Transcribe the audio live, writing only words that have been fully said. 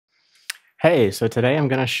Hey, so today I'm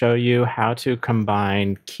going to show you how to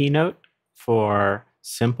combine Keynote for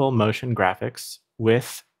simple motion graphics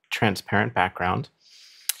with transparent background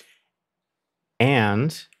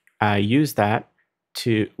and use that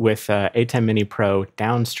with ATEM Mini Pro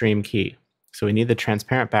downstream key. So we need the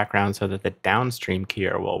transparent background so that the downstream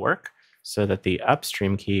keyer will work, so that the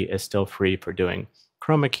upstream key is still free for doing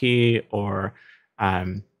chroma key or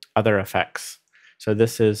other effects. So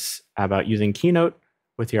this is about using Keynote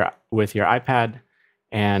with your iPad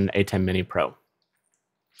and ATEM Mini Pro.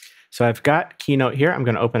 So I've got Keynote here. I'm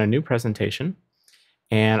going to open a new presentation,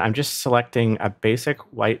 and I'm just selecting a basic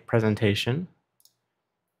white presentation,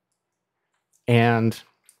 and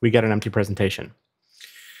we get an empty presentation.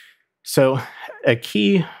 So a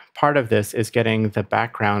key part of this is getting the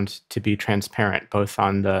background to be transparent, both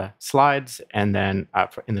on the slides and then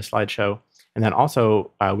in the slideshow. And then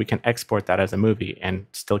also we can export that as a movie and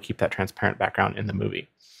still keep that transparent background in the movie.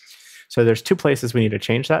 So there's two places we need to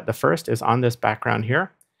change that. The first is on this background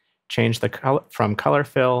here. Change the color from color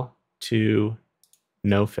fill to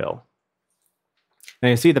no fill. Now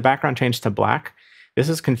you see the background changed to black. This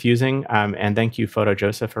is confusing, and thank you, Photo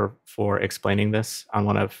Joseph, for explaining this on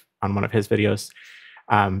one of his videos.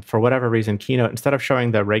 For whatever reason, Keynote, instead of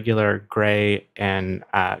showing the regular gray and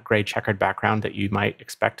gray checkered background that you might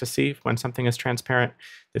expect to see when something is transparent,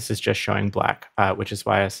 this is just showing black, which is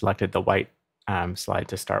why I selected the white slide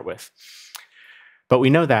to start with. But we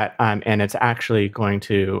know that, and it's actually going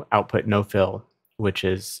to output no fill, which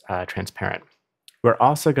is transparent. We're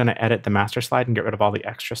also going to edit the master slide and get rid of all the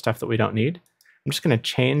extra stuff that we don't need. I'm just going to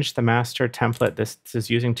change the master template this is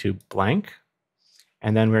using to blank.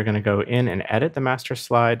 And then we're going to go in and edit the master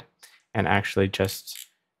slide and actually just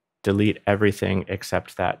delete everything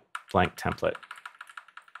except that blank template.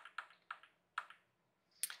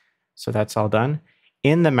 So that's all done.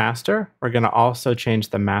 In the master, we're going to also change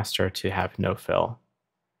the master to have no fill.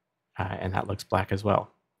 And that looks black as well.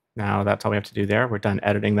 Now that's all we have to do there. We're done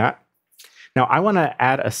editing that. Now I want to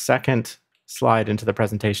add a second slide into the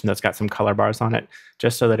presentation that's got some color bars on it,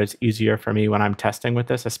 just so that it's easier for me when I'm testing with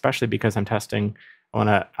this, especially because I'm testing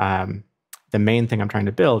the main thing I'm trying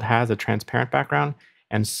to build has a transparent background.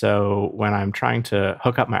 And so when I'm trying to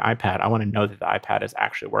hook up my iPad, I want to know that the iPad is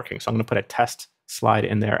actually working. So I'm going to put a test slide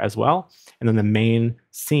in there as well. And then the main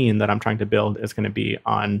scene that I'm trying to build is going to be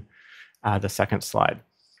on the second slide.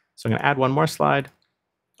 So I'm going to add one more slide,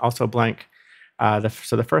 also blank.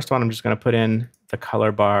 So the first one, I'm just going to put in the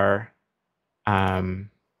color bar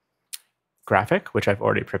graphic, which I've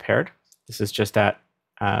already prepared. This is just at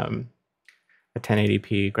a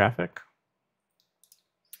 1080p graphic.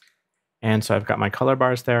 And so I've got my color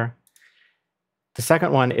bars there. The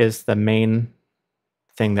second one is the main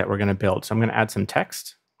thing that we're going to build. So I'm going to add some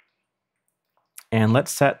text. And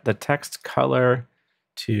let's set the text color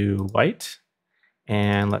to white.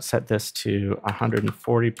 And let's set this to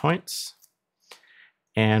 140 points.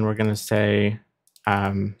 And we're going to say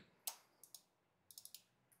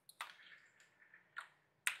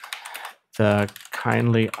the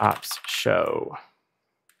Kindly Ops Show.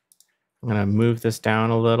 I'm going to move this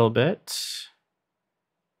down a little bit,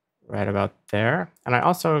 right about there. And I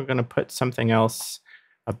also am going to put something else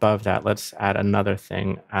above that. Let's add another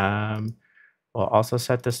thing. We'll also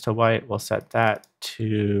set this to white. We'll set that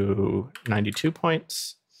to 92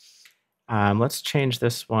 points. Let's change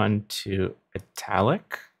this one to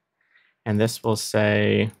italic. And this will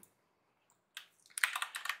say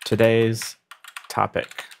today's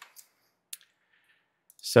topic.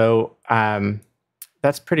 So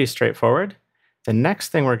that's pretty straightforward. The next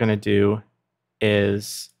thing we're going to do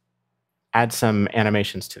is add some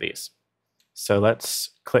animations to these. So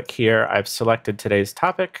let's click here. I've selected today's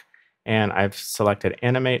topic, and I've selected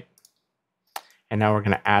animate. And now we're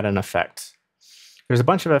going to add an effect. There's a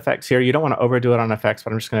bunch of effects here. You don't want to overdo it on effects,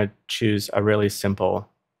 but I'm just going to choose a really simple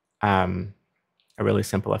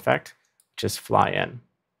effect, which is fly in.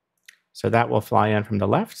 So that will fly in from the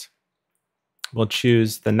left. We'll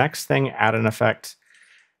choose the next thing, add an effect,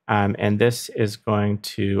 and this is going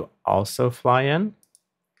to also fly in.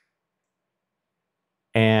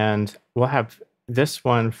 And we'll have this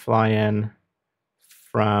one fly in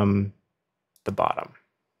from the bottom.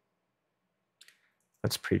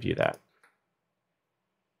 Let's preview that.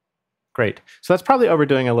 Great. So that's probably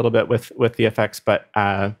overdoing a little bit with the effects, but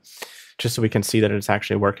just so we can see that it's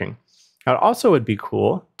actually working. Now, it also would be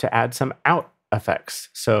cool to add some out effects.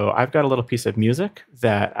 So I've got a little piece of music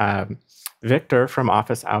that Victor from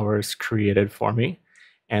Office Hours created for me.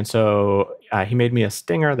 And so he made me a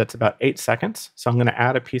stinger that's about 8 seconds. So I'm going to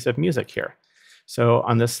add a piece of music here. So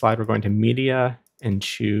on this slide, we're going to Media and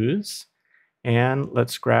Choose. And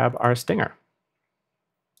let's grab our stinger.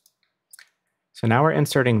 So now we're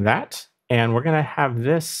inserting that, and we're going to have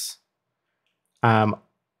this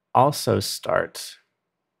also start.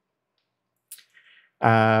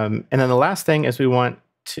 And then the last thing is we want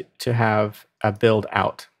to have a build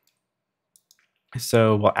out.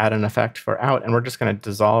 So we'll add an effect for out, and we're just going to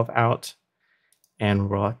dissolve out, and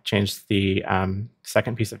we'll change the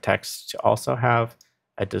second piece of text to also have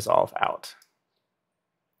a dissolve out.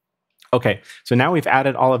 Okay, so now we've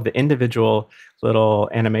added all of the individual little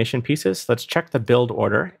animation pieces. Let's check the build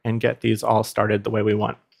order and get these all started the way we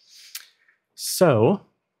want. So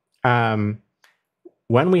when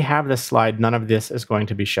we have this slide, none of this is going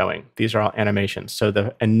to be showing. These are all animations. So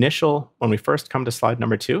the initial, when we first come to slide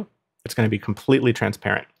number 2, it's going to be completely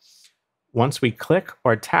transparent. Once we click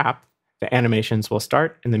or tap, the animations will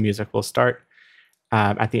start and the music will start.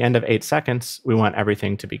 At the end of 8 seconds, we want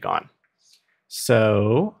everything to be gone.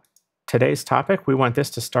 So today's topic, we want this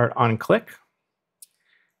to start on click.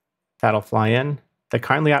 That'll fly in. The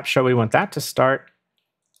Kindly App Show, we want that to start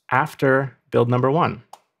after build number 1.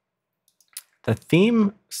 The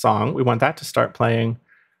theme song, we want that to start playing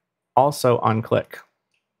also on click.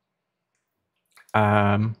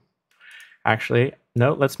 Actually,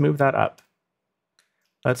 no, let's move that up.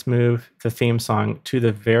 Let's move the theme song to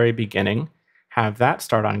the very beginning, have that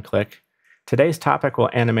start on click. Today's topic will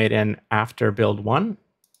animate in after build 1.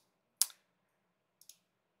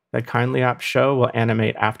 The Kindly App Show will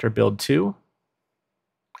animate after build 2.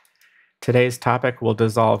 Today's topic will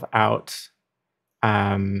dissolve out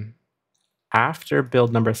after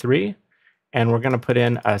build number 3, and we're going to put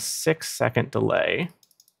in a 6-second delay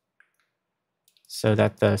so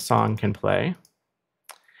that the song can play.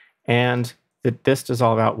 And this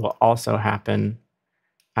dissolve out will also happen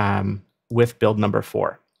with build number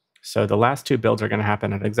 4. So the last 2 builds are going to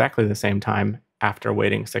happen at exactly the same time after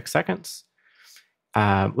waiting 6 seconds.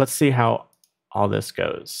 Let's see how all this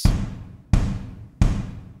goes.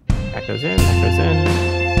 That goes in, that goes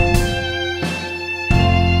in.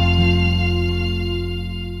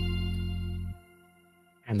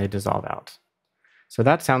 And they dissolve out. So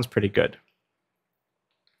that sounds pretty good.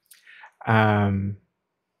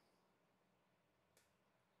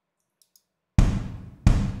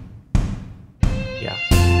 Yeah,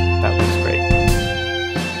 that looks great.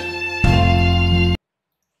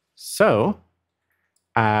 So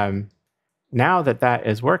now that that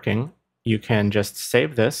is working, you can just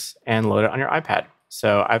save this and load it on your iPad.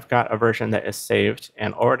 So I've got a version that is saved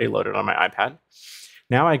and already loaded on my iPad.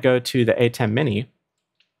 Now I go to the ATEM Mini,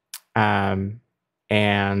 and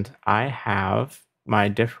I have my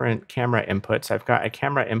different camera inputs. I've got a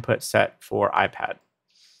camera input set for iPad,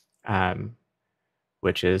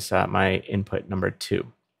 which is my input number 2.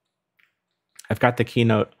 I've got the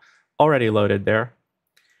Keynote already loaded there,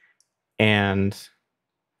 and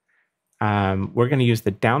we're going to use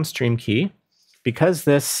the downstream key. Because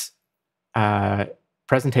this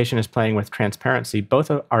presentation is playing with transparency,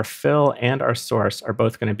 both our fill and our source are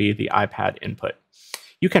both going to be the iPad input.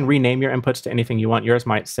 You can rename your inputs to anything you want. Yours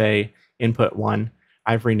might say input 1.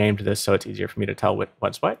 I've renamed this so it's easier for me to tell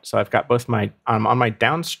what's what. So I've got both my, on my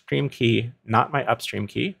downstream key, not my upstream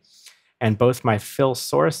key, and both my fill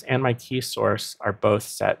source and my key source are both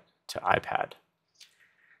set to iPad.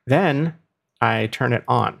 Then I turn it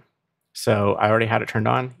on. So I already had it turned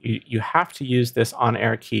on. You have to use this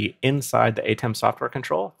on-air key inside the ATEM software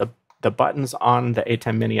control. The buttons on the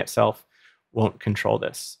ATEM Mini itself won't control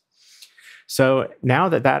this. So now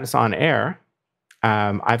that that is on air,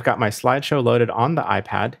 I've got my slideshow loaded on the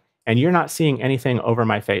iPad, and you're not seeing anything over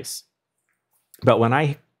my face. But when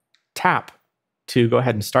I tap to go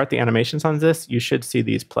ahead and start the animations on this, you should see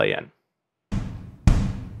these play in.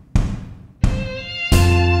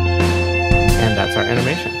 And that's our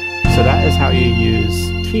animation. So that is how you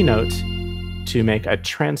use Keynote to make a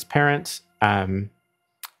transparent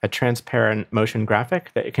motion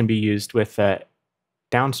graphic that it can be used with the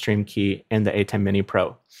downstream key in the ATEM Mini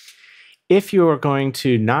Pro. If you are going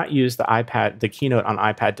to not use the Keynote on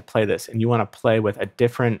iPad to play this, and you want to play with a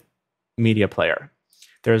different media player,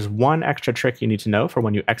 there's one extra trick you need to know for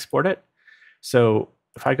when you export it. So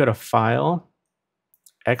if I go to File,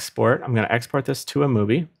 Export, I'm going to export this to a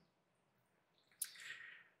movie.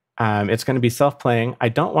 It's going to be self-playing. I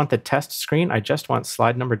don't want the test screen. I just want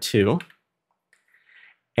slide number 2.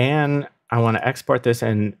 And I want to export this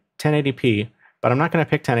in 1080p, but I'm not going to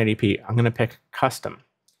pick 1080p. I'm going to pick custom.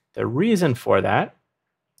 The reason for that,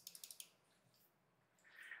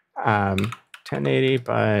 1080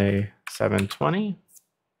 by 720,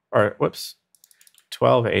 or whoops,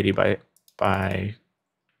 1280 by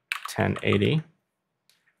 1080,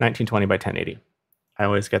 1920 by 1080. I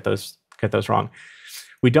always get those wrong.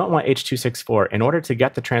 We don't want H.264. In order to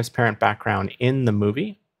get the transparent background in the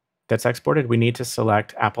movie that's exported, we need to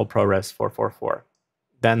select Apple ProRes 444.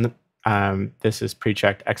 Then this is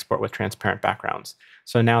pre-checked export with transparent backgrounds.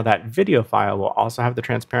 So now that video file will also have the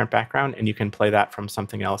transparent background, and you can play that from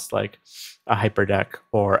something else like a Hyperdeck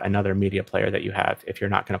or another media player that you have if you're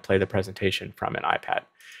not going to play the presentation from an iPad.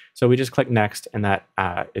 So we just click Next, and that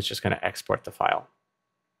is just going to export the file.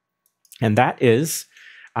 And that is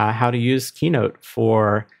how to use Keynote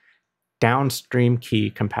for downstream key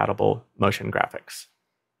compatible motion graphics.